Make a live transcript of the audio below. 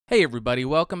Hey everybody,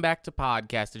 welcome back to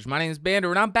Podcastage. My name is Bander,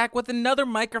 and I'm back with another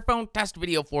microphone test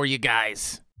video for you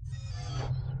guys.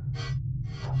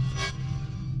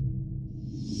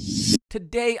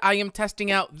 Today, I am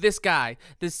testing out this guy,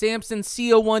 the Samson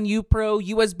C01u Pro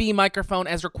USB microphone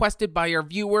as requested by our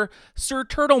viewer, Sir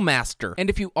Turtlemaster. And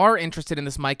if you are interested in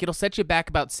this mic, it'll set you back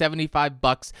about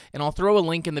 $75, and I'll throw a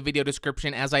link in the video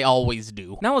description as I always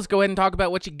do. Now let's go ahead and talk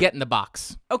about what you get in the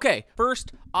box. Okay,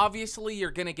 first, obviously,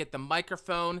 you're going to get the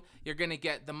microphone, you're going to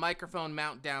get the microphone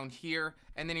mount down here,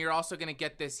 and then you're also going to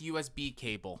get this USB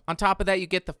cable. On top of that, you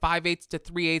get the 5/8 to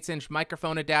 3/8 inch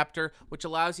microphone adapter, which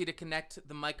allows you to connect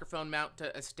the microphone mount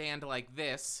to a stand like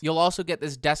this. You'll also get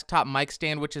this desktop mic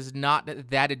stand, which is not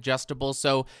that adjustable,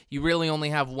 so you really only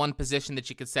have one position that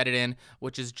you can set it in,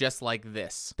 which is just like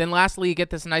this. Then lastly, you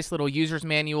get this nice little user's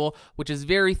manual, which is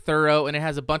very thorough, and it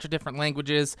has a bunch of different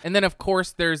languages. And then, of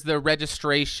course, there's the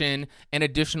registration and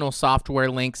additional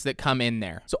software links that come in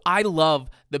there. So I love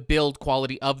the build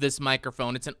quality of this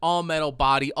microphone. It's an all-metal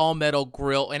body, all-metal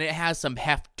grill, and it has some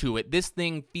heft to it. This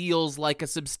thing feels like a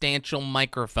substantial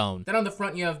microphone. Then on the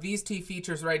front, you have these two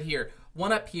features right here.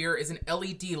 One up here is an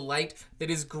LED light that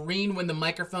is green when the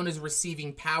microphone is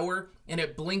receiving power, and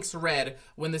it blinks red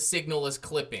when the signal is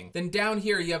clipping. Then down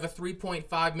here, you have a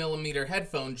 3.5mm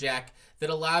headphone jack that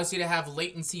allows you to have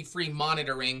latency-free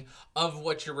monitoring of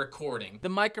what you're recording. The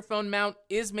microphone mount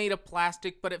is made of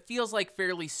plastic, but it feels like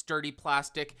fairly sturdy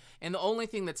plastic, and the only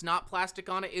thing that's not plastic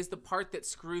on it is the part that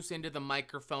screws into the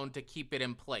microphone to keep it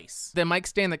in place. The mic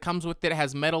stand that comes with it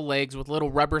has metal legs with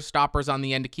little rubber stoppers on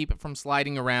the end to keep it from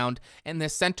sliding around, and the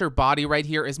center body right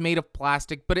here is made of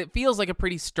plastic, but it feels like a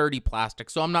pretty sturdy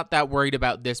plastic, so I'm not that worried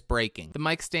about this breaking. The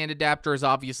mic stand adapter is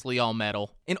obviously all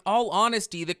metal. In all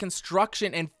honesty, the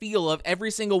construction and feel of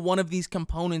every single one of these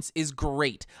components is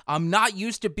great. I'm not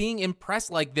used to being impressed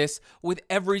like this with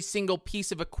every single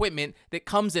piece of equipment that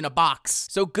comes in a box.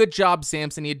 So good job,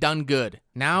 Samson, you done good.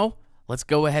 Now, let's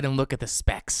go ahead and look at the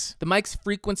specs. The mic's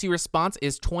frequency response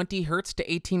is 20 Hz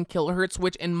to 18 kHz,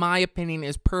 which in my opinion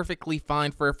is perfectly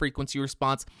fine for a frequency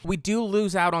response. We do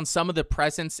lose out on some of the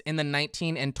presence in the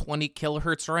 19 and 20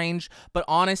 kHz range, but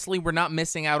honestly, we're not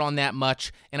missing out on that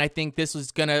much, and I think this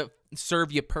is gonna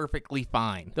serve you perfectly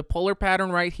fine. The polar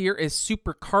pattern right here is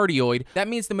super cardioid. That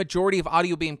means the majority of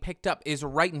audio being picked up is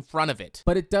right in front of it,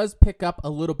 but it does pick up a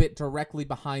little bit directly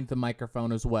behind the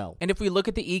microphone as well. And if we look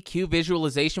at the EQ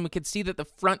visualization, we can see that the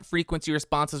front frequency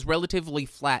response is relatively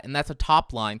flat, and that's a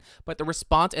top line, but the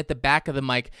response at the back of the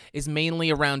mic is mainly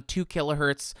around 2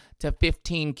 kHz to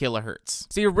 15 kHz.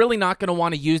 So you're really not going to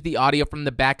want to use the audio from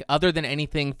the back other than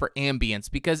anything for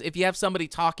ambience, because if you have somebody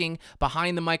talking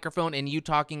behind the microphone and you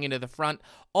talking into the front,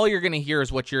 all you're going to hear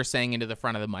is what you're saying into the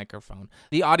front of the microphone.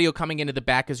 The audio coming into the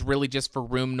back is really just for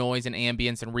room noise and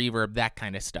ambience and reverb, that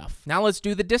kind of stuff. Now let's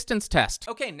do the distance test.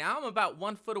 Okay, now I'm about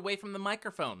 1 foot away from the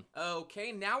microphone.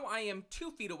 Okay, now I am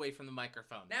 2 feet away from the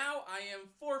microphone. Now I am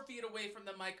 4 feet away from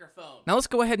the microphone. Now let's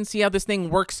go ahead and see how this thing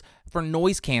works for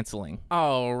noise canceling.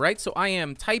 All right, so I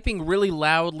am typing really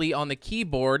loudly on the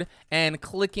keyboard and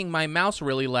clicking my mouse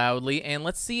really loudly, and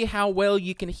let's see how well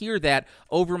you can hear that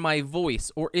over my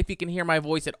voice, or if you can hear my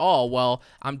voice at all while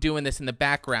I'm doing this in the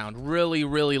background really,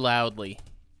 really loudly.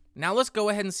 Now let's go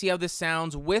ahead and see how this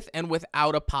sounds with and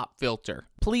without a pop filter.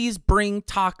 Please bring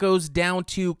tacos down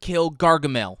to kill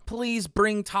Gargamel. Please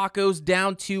bring tacos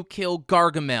down to kill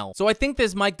Gargamel. So I think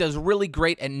this mic does really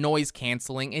great at noise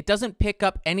canceling. It doesn't pick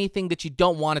up anything that you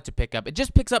don't want it to pick up. It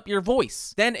just picks up your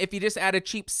voice. Then if you just add a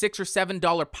cheap $6 or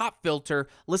 $7 pop filter,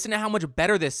 listen to how much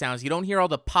better this sounds. You don't hear all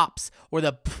the pops or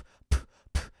the pff.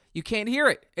 You can't hear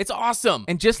it. It's awesome.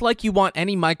 And just like you want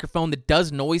any microphone that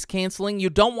does noise canceling, you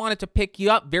don't want it to pick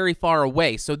you up very far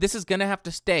away. So this is going to have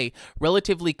to stay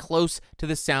relatively close to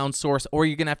the sound source, or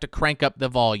you're going to have to crank up the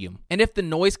volume. And if the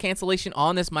noise cancellation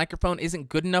on this microphone isn't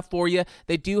good enough for you,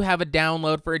 they do have a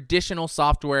download for additional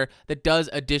software that does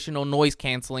additional noise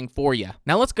canceling for you.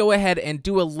 Now let's go ahead and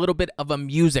do a little bit of a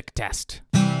music test.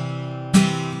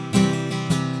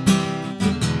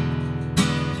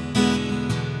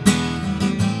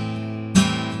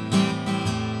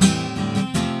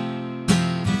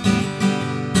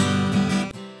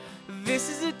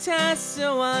 Test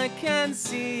so I can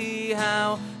see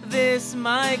how this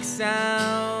mic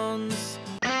sounds.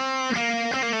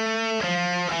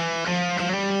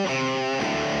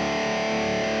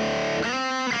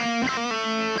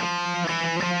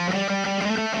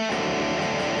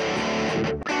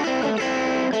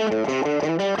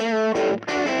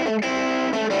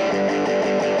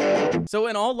 So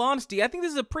in all honesty, I think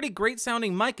this is a pretty great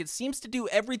sounding mic. It seems to do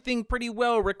everything pretty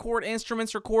well. Record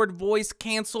instruments, record voice,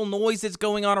 cancel noises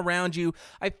going on around you.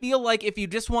 I feel like if you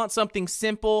just want something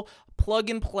simple,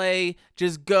 plug and play,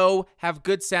 just go, have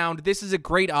good sound. This is a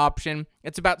great option.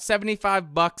 It's about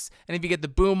 $75, and if you get the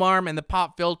boom arm and the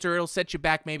pop filter, it'll set you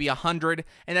back maybe $100,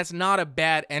 and that's not a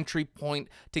bad entry point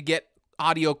to get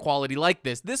audio quality like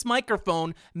this. This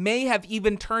microphone may have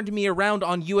even turned me around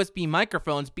on USB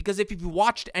microphones, because if you've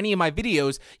watched any of my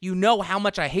videos, you know how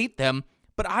much I hate them,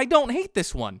 but I don't hate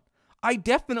this one. I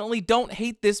definitely don't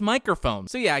hate this microphone.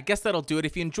 So yeah, I guess that'll do it.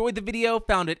 If you enjoyed the video,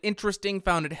 found it interesting,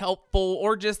 found it helpful,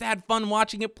 or just had fun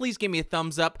watching it, please give me a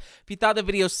thumbs up. If you thought the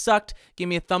video sucked, give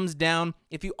me a thumbs down.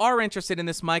 If you are interested in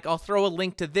this mic, I'll throw a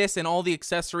link to this and all the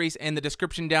accessories in the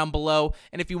description down below.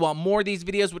 And if you want more of these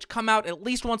videos, which come out at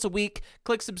least once a week,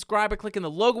 click subscribe by clicking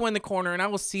the logo in the corner, and I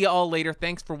will see you all later.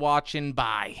 Thanks for watching.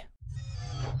 Bye.